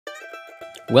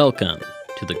Welcome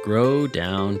to the Grow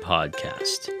Down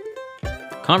Podcast.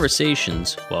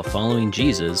 Conversations while following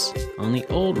Jesus on the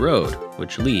old road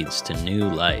which leads to new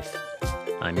life.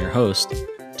 I'm your host,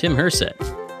 Tim Hersett.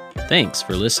 Thanks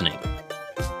for listening.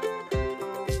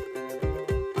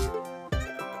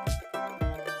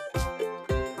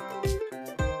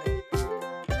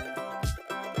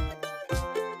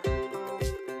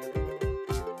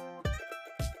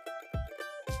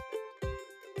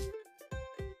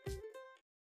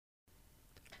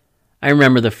 I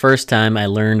remember the first time I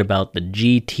learned about the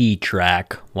GT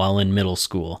track while in middle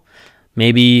school.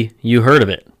 Maybe you heard of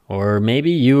it, or maybe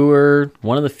you were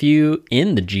one of the few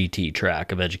in the GT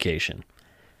track of education.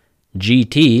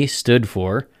 GT stood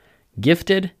for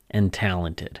Gifted and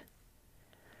Talented.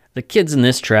 The kids in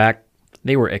this track,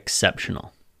 they were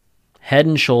exceptional. Head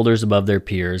and shoulders above their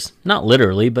peers, not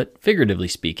literally, but figuratively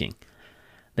speaking.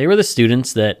 They were the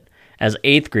students that, as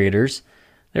 8th graders,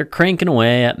 they're cranking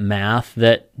away at math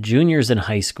that juniors in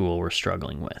high school were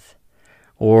struggling with.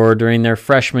 Or during their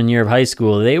freshman year of high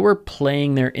school, they were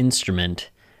playing their instrument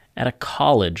at a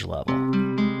college level.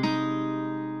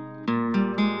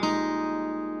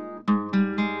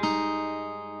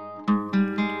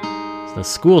 So the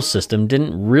school system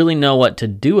didn't really know what to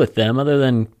do with them other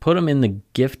than put them in the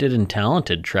gifted and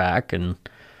talented track and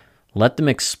let them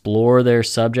explore their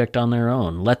subject on their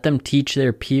own. Let them teach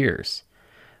their peers.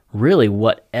 Really,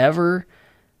 whatever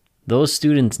those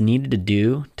students needed to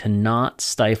do to not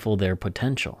stifle their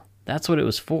potential. That's what it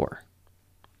was for.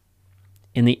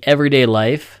 In the everyday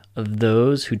life of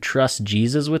those who trust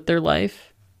Jesus with their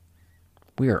life,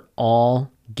 we are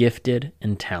all gifted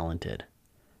and talented.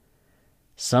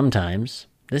 Sometimes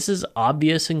this is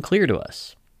obvious and clear to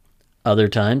us. Other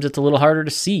times it's a little harder to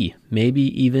see, maybe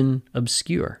even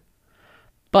obscure.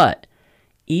 But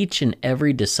each and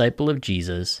every disciple of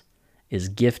Jesus is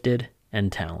gifted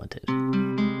and talented.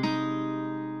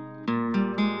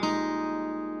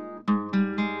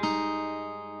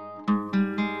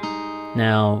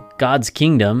 Now, God's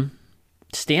kingdom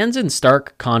stands in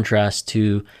stark contrast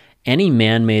to any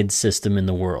man-made system in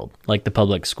the world, like the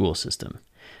public school system,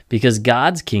 because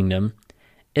God's kingdom,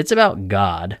 it's about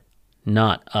God,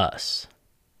 not us.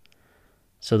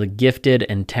 So the gifted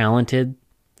and talented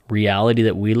reality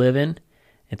that we live in,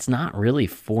 it's not really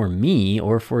for me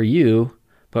or for you,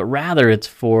 but rather it's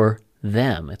for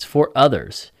them. It's for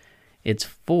others. It's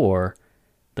for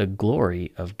the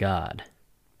glory of God.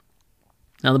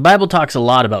 Now, the Bible talks a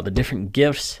lot about the different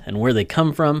gifts and where they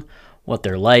come from, what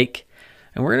they're like,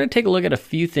 and we're going to take a look at a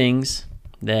few things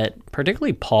that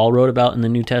particularly Paul wrote about in the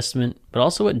New Testament, but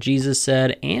also what Jesus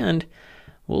said, and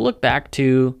we'll look back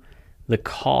to the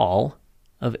call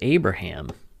of Abraham.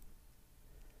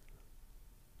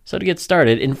 So to get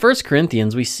started, in 1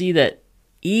 Corinthians, we see that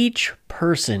each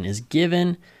person is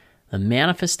given the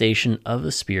manifestation of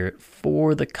the Spirit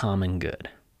for the common good.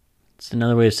 It's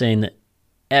another way of saying that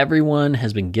everyone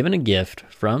has been given a gift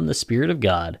from the Spirit of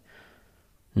God,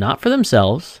 not for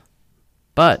themselves,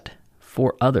 but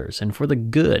for others and for the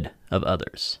good of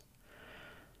others.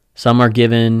 Some are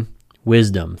given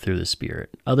wisdom through the Spirit,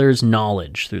 others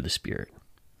knowledge through the Spirit.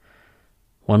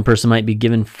 One person might be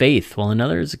given faith, while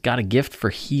another's got a gift for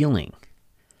healing.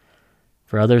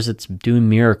 For others, it's doing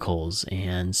miracles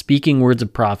and speaking words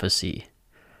of prophecy.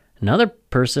 Another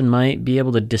person might be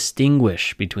able to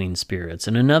distinguish between spirits,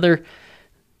 and another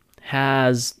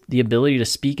has the ability to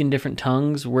speak in different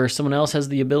tongues, where someone else has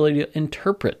the ability to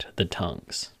interpret the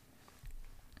tongues.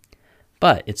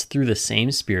 But it's through the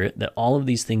same Spirit that all of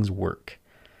these things work,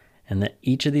 and that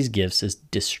each of these gifts is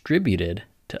distributed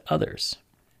to others.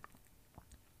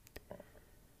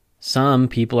 Some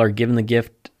people are given the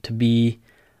gift to be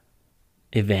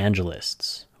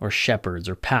evangelists or shepherds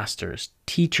or pastors,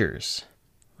 teachers,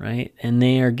 right? And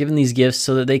they are given these gifts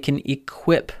so that they can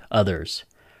equip others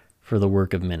for the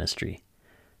work of ministry,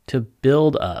 to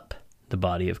build up the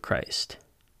body of Christ.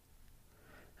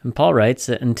 And Paul writes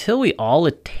that until we all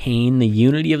attain the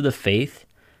unity of the faith,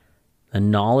 the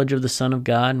knowledge of the Son of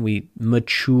God, we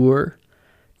mature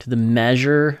to the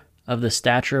measure of the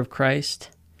stature of Christ,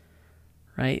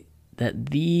 right?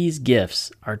 That these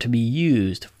gifts are to be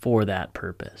used for that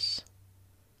purpose.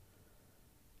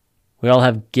 We all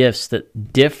have gifts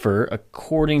that differ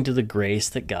according to the grace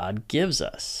that God gives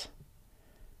us.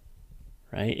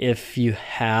 Right? If you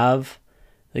have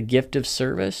the gift of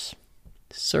service,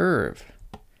 serve.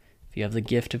 If you have the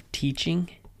gift of teaching,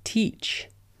 teach.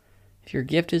 If your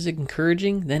gift is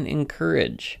encouraging, then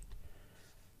encourage.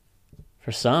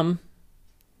 For some,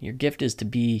 your gift is to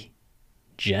be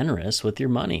generous with your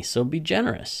money, so be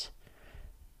generous.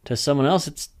 To someone else,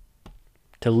 it's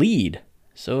to lead.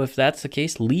 So if that's the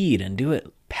case, lead and do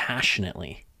it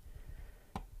passionately.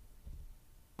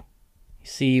 You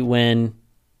see, when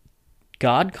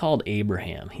God called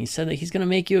Abraham, he said that he's going to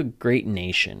make you a great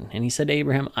nation. And he said to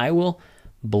Abraham, I will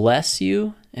bless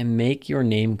you and make your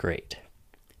name great.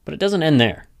 But it doesn't end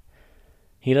there.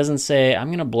 He doesn't say, I'm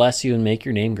going to bless you and make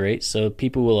your name great so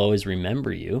people will always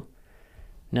remember you.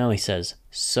 No, he says,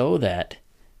 so that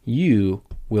you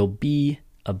will be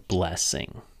a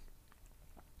blessing.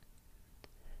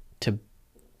 To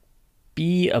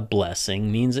be a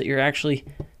blessing means that you're actually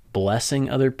blessing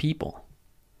other people.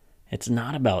 It's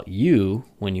not about you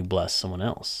when you bless someone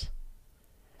else.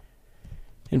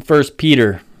 In 1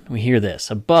 Peter, we hear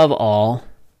this, above all,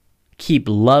 keep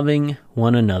loving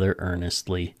one another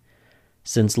earnestly,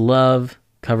 since love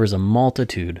covers a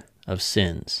multitude of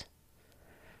sins.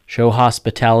 Show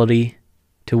hospitality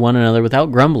to one another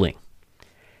without grumbling.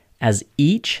 As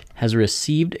each has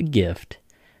received a gift,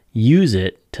 use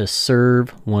it to serve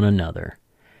one another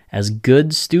as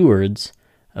good stewards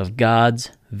of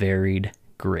God's varied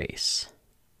grace.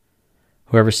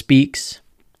 Whoever speaks,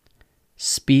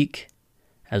 speak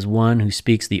as one who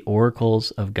speaks the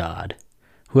oracles of God.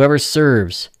 Whoever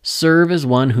serves, serve as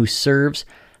one who serves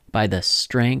by the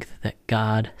strength that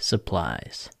God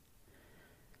supplies,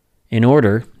 in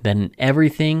order that in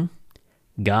everything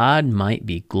God might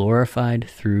be glorified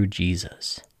through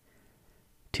Jesus.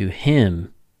 To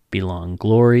him belong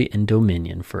glory and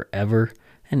dominion forever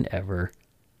and ever.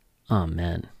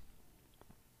 Amen.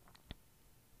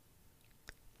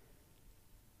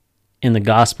 In the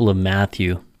Gospel of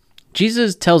Matthew,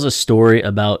 Jesus tells a story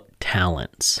about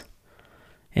talents.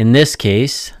 In this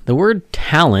case, the word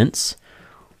talents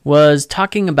was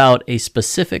talking about a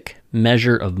specific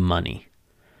measure of money.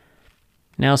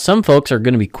 Now, some folks are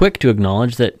going to be quick to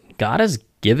acknowledge that God has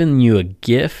given you a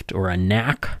gift or a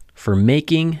knack for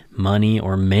making money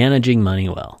or managing money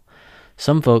well.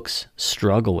 Some folks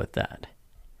struggle with that.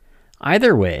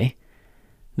 Either way,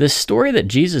 the story that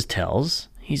Jesus tells,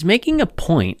 he's making a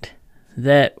point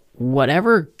that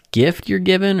whatever gift you're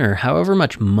given or however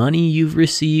much money you've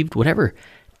received, whatever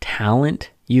talent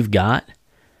you've got,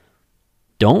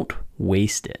 don't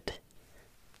waste it.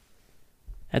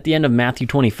 At the end of Matthew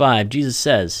 25, Jesus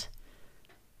says,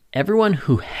 everyone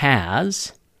who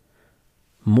has,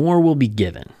 more will be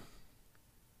given.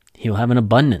 He'll have an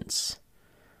abundance.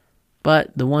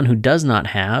 But the one who does not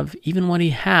have, even what he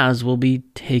has will be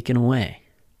taken away.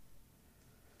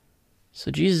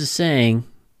 So Jesus is saying,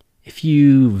 if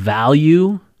you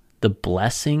value the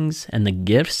blessings and the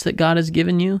gifts that God has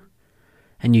given you,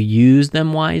 and you use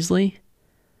them wisely,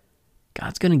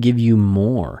 God's going to give you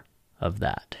more of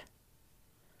that.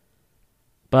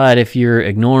 But if you're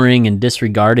ignoring and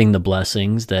disregarding the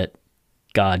blessings that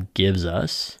God gives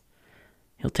us,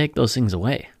 he'll take those things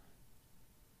away.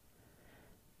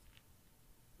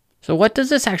 So what does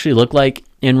this actually look like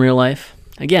in real life?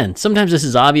 Again, sometimes this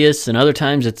is obvious and other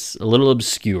times it's a little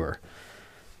obscure.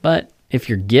 But if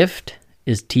your gift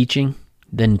is teaching,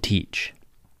 then teach.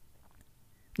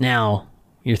 Now,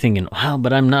 you're thinking, well,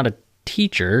 but I'm not a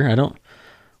teacher. I don't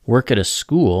work at a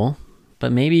school.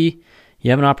 But maybe you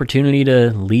have an opportunity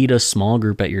to lead a small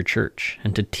group at your church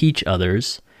and to teach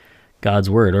others God's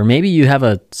word. Or maybe you have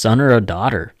a son or a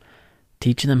daughter.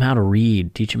 Teach them how to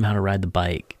read. Teach them how to ride the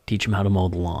bike. Teach them how to mow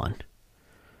the lawn.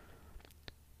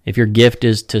 If your gift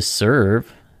is to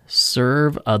serve,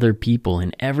 serve other people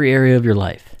in every area of your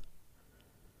life.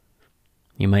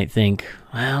 You might think,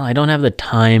 well, I don't have the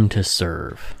time to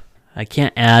serve. I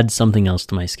can't add something else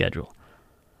to my schedule.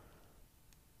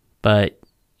 But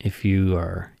if you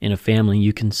are in a family,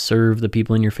 you can serve the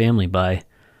people in your family by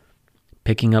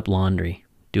picking up laundry,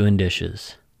 doing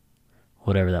dishes,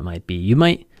 whatever that might be. You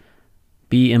might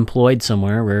be employed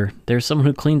somewhere where there's someone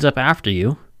who cleans up after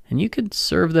you, and you could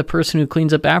serve the person who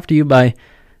cleans up after you by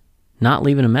not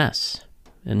leaving a mess.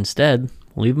 Instead,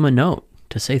 leave them a note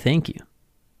to say thank you.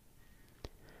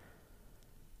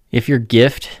 If your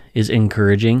gift is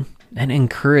encouraging, then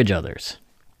encourage others.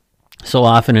 So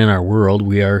often in our world,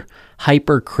 we are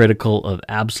hypercritical of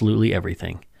absolutely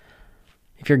everything.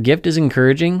 If your gift is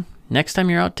encouraging, next time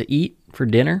you're out to eat for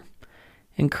dinner,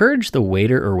 encourage the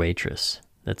waiter or waitress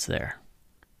that's there.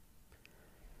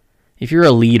 If you're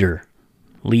a leader,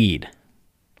 lead.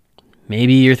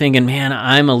 Maybe you're thinking, man,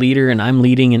 I'm a leader and I'm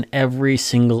leading in every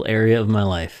single area of my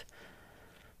life.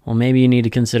 Well, maybe you need to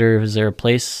consider, is there a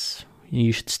place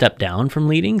you should step down from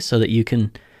leading so that you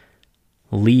can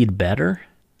lead better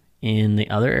in the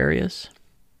other areas?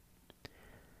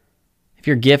 If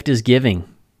your gift is giving,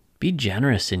 be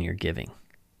generous in your giving.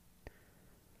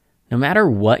 No matter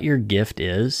what your gift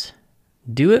is,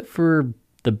 do it for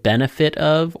the benefit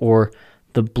of or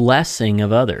the blessing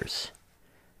of others.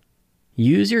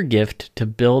 use your gift to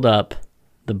build up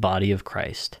the body of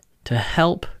Christ, to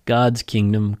help God's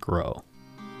kingdom grow.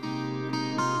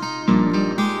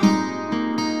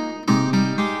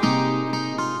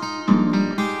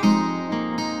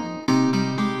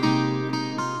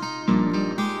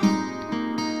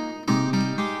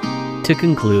 To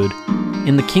conclude,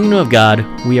 in the kingdom of God,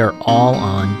 we are all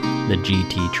on the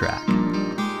GT track.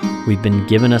 We've been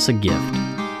given us a gift.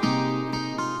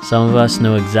 Some of us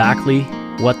know exactly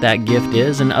what that gift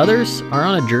is, and others are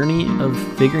on a journey of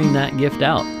figuring that gift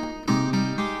out.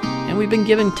 And we've been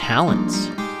given talents.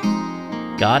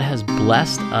 God has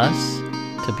blessed us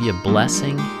to be a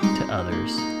blessing to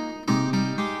others.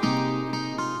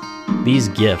 These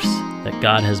gifts that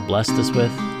God has blessed us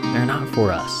with, they're not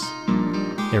for us.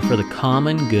 They're for the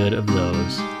common good of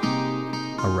those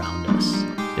around us.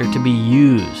 They're to be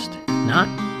used, not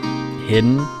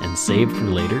hidden and saved for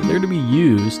later. They're to be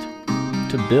used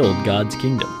to build God's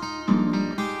kingdom.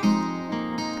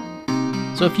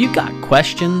 So if you've got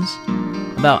questions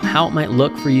about how it might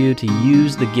look for you to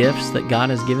use the gifts that God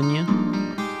has given you,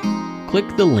 click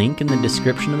the link in the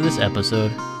description of this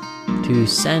episode to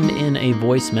send in a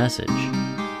voice message,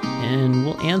 and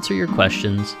we'll answer your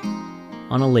questions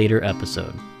on a later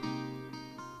episode.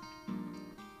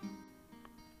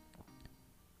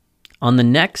 On the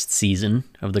next season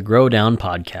of the Grow Down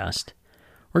podcast,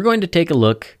 we're going to take a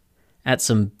look at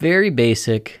some very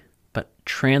basic but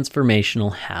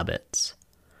transformational habits,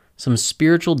 some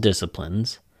spiritual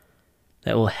disciplines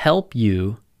that will help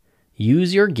you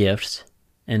use your gifts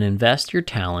and invest your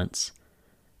talents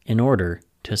in order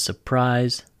to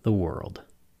surprise the world.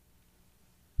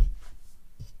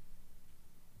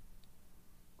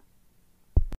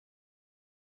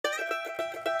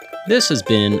 This has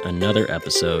been another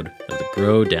episode of the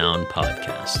Grow Down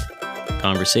podcast.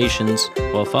 Conversations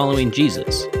while following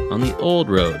Jesus on the old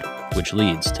road which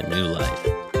leads to new life.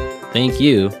 Thank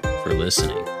you for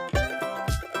listening.